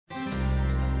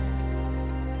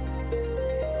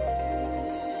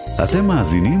אתם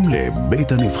מאזינים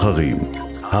לבית הנבחרים,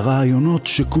 הרעיונות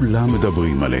שכולם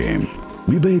מדברים עליהם,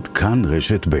 מבית כאן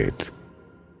רשת בית.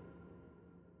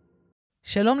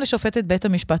 שלום לשופטת בית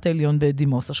המשפט העליון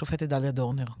בדימוס, השופטת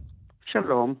דורנר.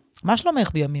 שלום. מה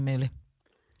שלומך בימים אלה?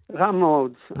 רע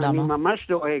מאוד. למה? אני ממש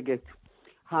דואגת.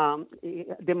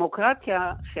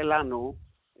 הדמוקרטיה שלנו,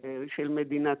 של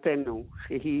מדינתנו,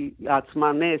 שהיא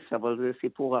לעצמה נס, אבל זה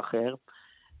סיפור אחר,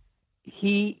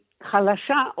 היא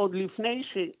חלשה עוד לפני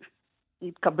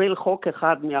שהתקבל חוק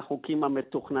אחד מהחוקים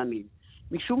המתוכננים.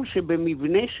 משום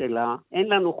שבמבנה שלה אין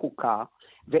לנו חוקה,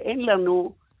 ואין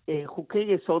לנו חוקי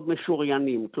יסוד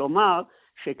משוריינים. כלומר,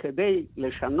 שכדי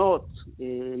לשנות,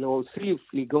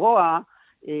 להוסיף, לגרוע,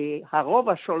 הרוב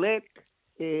השולט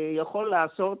יכול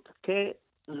לעשות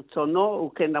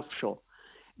כרצונו וכנפשו.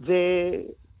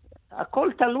 והכל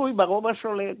תלוי ברוב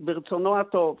השולט, ברצונו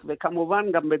הטוב,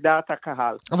 וכמובן גם בדעת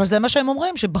הקהל. אבל זה מה שהם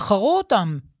אומרים, שבחרו אותם,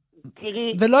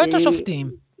 ולא את השופטים.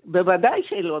 בוודאי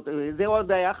שלא, זה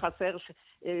עוד היה חסר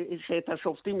שאת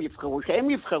השופטים יבחרו, שהם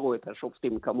יבחרו את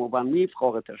השופטים כמובן, מי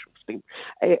יבחור את השופטים.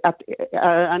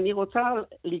 אני רוצה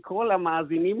לקרוא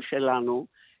למאזינים שלנו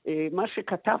מה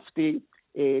שכתבתי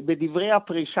בדברי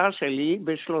הפרישה שלי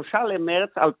ב3 למרץ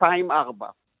 2004.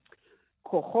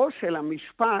 כוחו של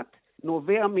המשפט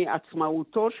נובע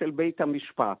מעצמאותו של בית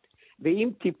המשפט, ואם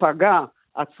תיפגע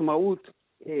עצמאות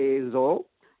זו,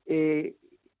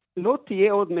 לא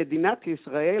תהיה עוד מדינת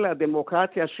ישראל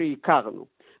הדמוקרטיה שהכרנו.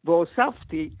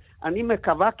 והוספתי, אני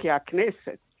מקווה כי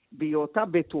הכנסת, בהיותה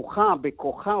בטוחה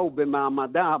בכוחה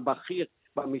ובמעמדה הבכיר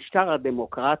במשטר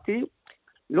הדמוקרטי,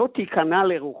 לא תיכנע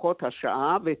לרוחות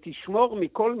השעה ותשמור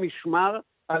מכל משמר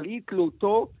על אי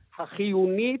תלותו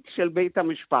החיונית של בית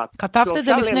המשפט. כתבת את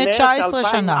זה לפני 19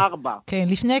 שנה. כן,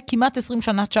 לפני כמעט 20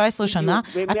 שנה, 19 שנה.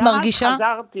 את מרגישה? ומאז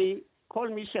חזרתי, כל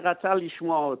מי שרצה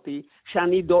לשמוע אותי,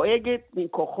 שאני דואגת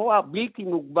מכוחו הבלתי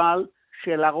מוגבל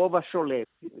של הרוב השולט,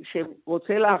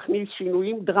 שרוצה להכניס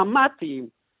שינויים דרמטיים,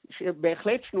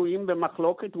 שבהחלט שנויים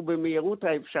במחלוקת ובמהירות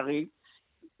האפשרית,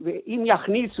 ואם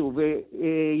יכניסו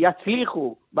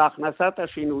ויצליחו בהכנסת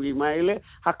השינויים האלה,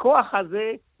 הכוח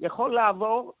הזה יכול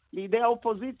לעבור לידי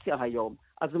האופוזיציה היום.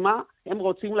 אז מה? הם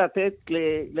רוצים לתת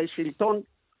לשלטון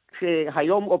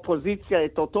שהיום אופוזיציה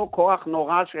את אותו כוח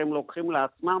נורא שהם לוקחים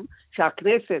לעצמם,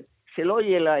 שהכנסת שלא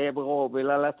יהיה לה רוב,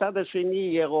 אלא לצד השני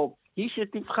יהיה רוב, היא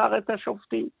שתבחר את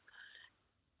השופטים.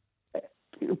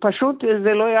 פשוט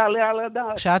זה לא יעלה על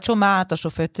הדעת. כשאת שומעת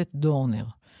השופטת דורנר,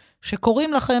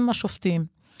 שקוראים לכם השופטים,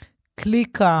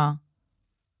 קליקה,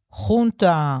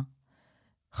 חונטה,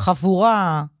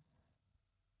 חבורה,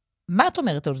 מה את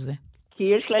אומרת על זה? כי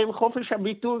יש להם חופש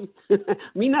הביטוי.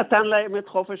 מי נתן להם את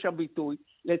חופש הביטוי?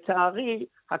 לצערי,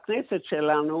 הכנסת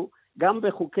שלנו, גם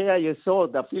בחוקי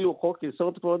היסוד, אפילו חוק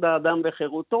יסוד כבוד האדם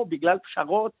וחירותו, בגלל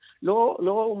פשרות,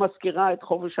 לא מזכירה את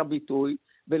חופש הביטוי,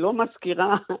 ולא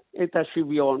מזכירה את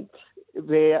השוויון.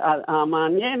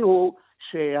 והמעניין הוא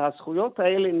שהזכויות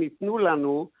האלה ניתנו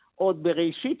לנו עוד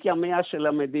בראשית ימיה של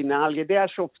המדינה, על ידי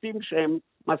השופטים שהם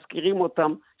מזכירים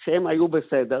אותם שהם היו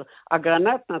בסדר.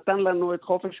 אגרנט נתן לנו את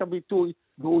חופש הביטוי,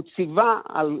 והוא ציווה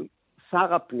על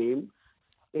שר הפנים,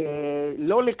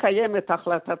 לא לקיים את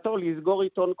החלטתו לסגור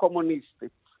עיתון קומוניסטי.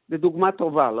 זו דוגמה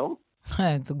טובה, לא?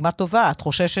 דוגמה טובה. את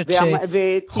חוששת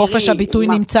שחופש הביטוי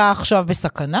נמצא עכשיו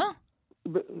בסכנה?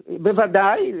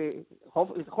 בוודאי.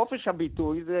 חופש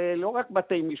הביטוי זה לא רק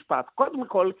בתי משפט. קודם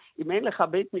כל, אם אין לך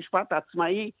בית משפט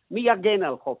עצמאי, מי יגן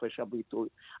על חופש הביטוי?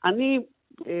 אני,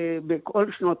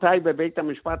 בכל שנותיי בבית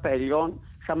המשפט העליון,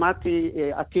 שמעתי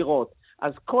עתירות.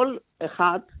 אז כל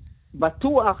אחד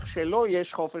בטוח שלא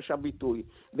יש חופש הביטוי.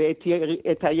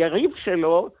 ואת היריב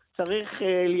שלו צריך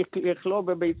לכלוא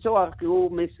בבית סוהר כי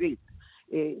הוא מסית.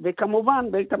 וכמובן,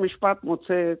 בית המשפט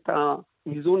מוצא את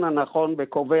האיזון הנכון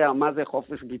וקובע מה זה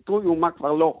חופש ביטוי ומה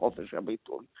כבר לא חופש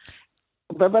הביטוי.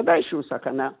 בוודאי שהוא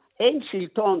סכנה. אין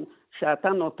שלטון שאתה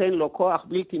נותן לו כוח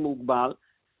בלתי מוגבל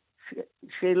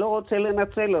שלא רוצה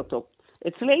לנצל אותו.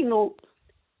 אצלנו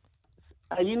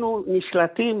היינו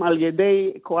נשלטים על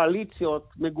ידי קואליציות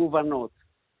מגוונות.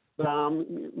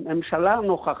 בממשלה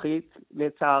הנוכחית,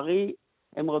 לצערי,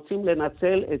 הם רוצים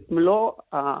לנצל את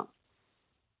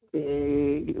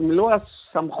מלוא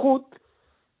הסמכות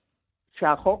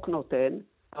שהחוק נותן,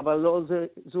 אבל לא,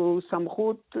 זו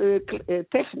סמכות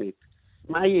טכנית.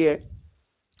 מה יהיה?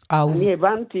 אני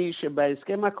הבנתי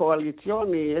שבהסכם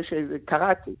הקואליציוני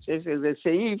קראתי, שיש איזה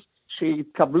סעיף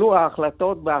שהתקבלו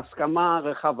ההחלטות בהסכמה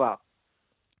רחבה.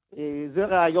 זה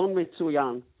רעיון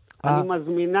מצוין. אני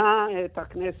מזמינה את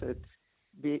הכנסת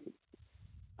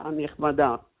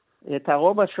הנכבדה, את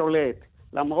הרוב השולט,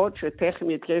 למרות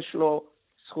שטכנית יש לו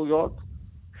זכויות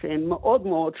שהן מאוד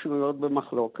מאוד שנויות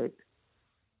במחלוקת.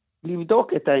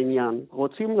 לבדוק את העניין,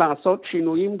 רוצים לעשות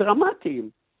שינויים דרמטיים.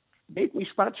 בית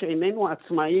משפט שאיננו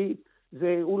עצמאי,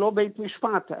 הוא לא בית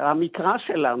משפט, המקרא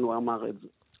שלנו אמר את זה.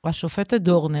 השופטת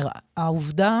דורנר,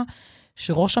 העובדה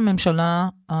שראש הממשלה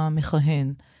המכהן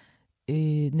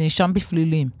נאשם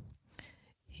בפלילים,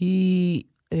 היא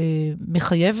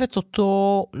מחייבת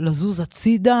אותו לזוז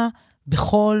הצידה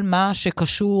בכל מה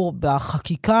שקשור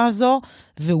בחקיקה הזו,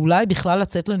 ואולי בכלל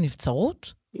לצאת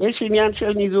לנבצרות? יש עניין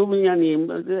של ניזום עניינים,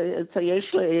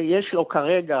 יש לו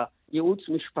כרגע ייעוץ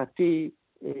משפטי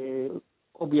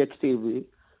אובייקטיבי.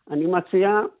 אני מציע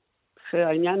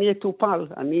שהעניין יטופל.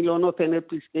 אני לא נותנת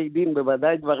פסקי דין,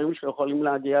 בוודאי דברים שיכולים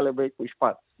להגיע לבית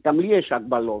משפט. גם לי יש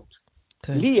הגבלות.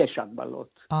 כן. לי יש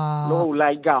הגבלות. לא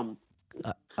אולי גם.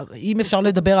 אם אפשר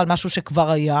לדבר על משהו שכבר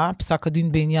היה, פסק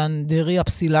הדין בעניין דרי,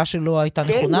 הפסילה שלו הייתה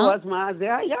נכונה? כן, אז מה,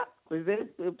 זה היה. וזה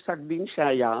פסק דין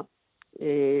שהיה,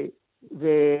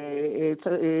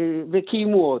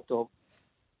 וקיימו אותו.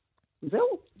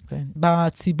 זהו. כן.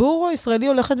 בציבור הישראלי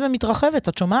הולכת ומתרחבת,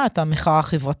 את שומעת, המחאה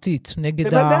החברתית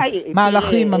נגד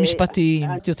המהלכים המשפטיים.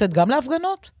 את יוצאת גם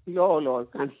להפגנות? לא,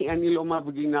 אני לא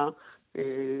מפגינה,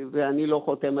 ואני לא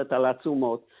חותמת על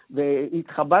עצומות.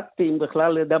 והתחבטתי אם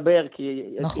בכלל לדבר, כי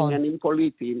יש עניינים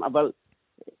פוליטיים, אבל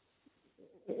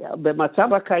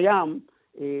במצב הקיים,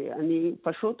 אני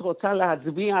פשוט רוצה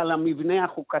להצביע על המבנה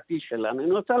החוקתי שלנו.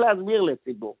 אני רוצה להסביר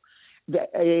לציבור.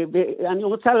 ואני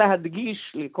רוצה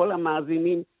להדגיש לכל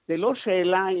המאזינים, זה לא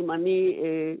שאלה אם אני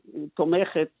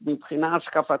תומכת מבחינה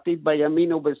השקפתית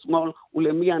בימין או בשמאל,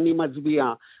 ולמי אני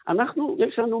מצביעה.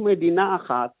 יש לנו מדינה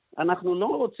אחת, אנחנו לא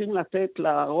רוצים לתת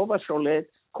לרוב השולט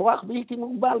כוח בלתי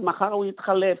מוגבל, מחר הוא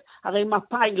יתחלף. הרי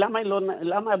מפאי,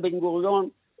 למה בן גוריון,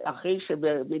 אחרי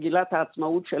שבמגילת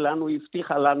העצמאות שלנו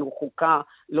הבטיחה לנו חוקה,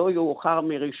 לא יאוחר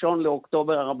מראשון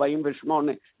לאוקטובר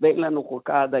 48, ואין לנו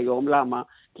חוקה עד היום. למה?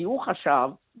 כי הוא חשב,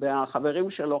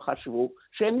 והחברים שלו חשבו,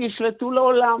 שהם ישלטו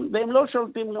לעולם, והם לא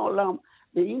שולטים לעולם.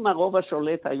 ואם הרוב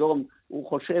השולט היום הוא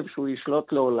חושב שהוא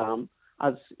ישלוט לעולם,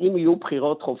 אז אם יהיו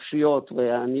בחירות חופשיות,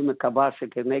 ואני מקווה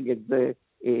שכנגד זה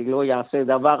לא יעשה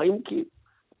דבר, אם כי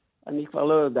אני כבר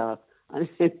לא יודעת,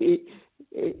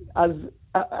 אז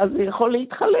זה יכול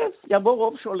להתחלף, יבוא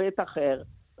רוב שולט אחר,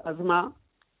 אז מה?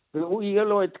 והוא יהיה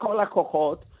לו את כל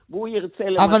הכוחות, והוא ירצה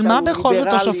למשל... אבל מה בכל זאת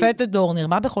השופטת דורנר?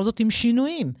 מה בכל זאת עם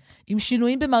שינויים? עם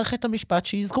שינויים במערכת המשפט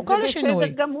שהיא זקוקה לשינוי.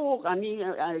 זה בסדר גמור,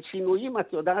 שינויים,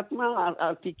 את יודעת מה?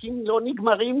 התיקים לא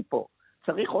נגמרים פה.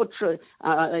 צריך עוד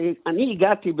אני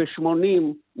הגעתי ב-80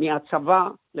 מהצבא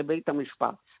לבית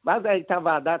המשפט, ואז הייתה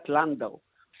ועדת לנדאו,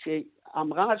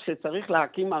 שאמרה שצריך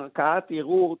להקים ערכאת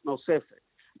ערעור נוספת.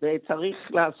 וצריך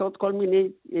לעשות כל מיני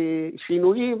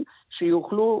שינויים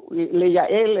שיוכלו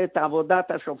לייעל את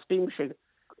עבודת השופטים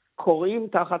שקוראים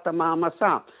תחת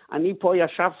המעמסה. אני פה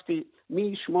ישבתי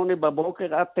מ-8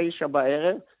 בבוקר עד 9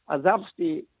 בערב,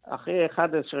 עזבתי אחרי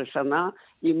 11 שנה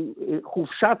עם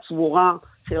חופשה צבורה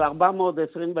של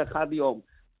 421 יום.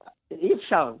 אי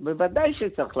אפשר, בוודאי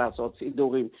שצריך לעשות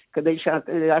סידורים, כדי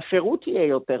שהשירות יהיה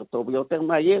יותר טוב, יותר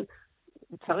מהיר.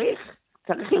 צריך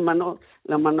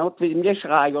למנות, ואם יש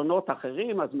רעיונות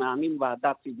אחרים, אז מענים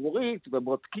ועדה ציבורית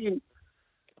ובודקים.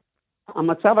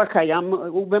 המצב הקיים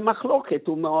הוא במחלוקת,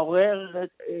 הוא מעורר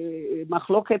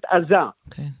מחלוקת עזה.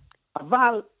 Okay.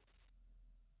 אבל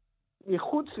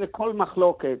מחוץ לכל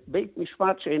מחלוקת, בית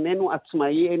משפט שאיננו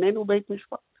עצמאי, איננו בית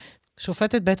משפט.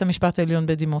 שופטת בית המשפט העליון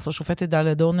בדימוס, השופטת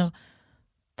דורנר,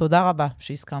 תודה רבה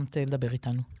שהסכמת לדבר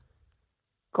איתנו.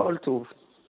 כל טוב.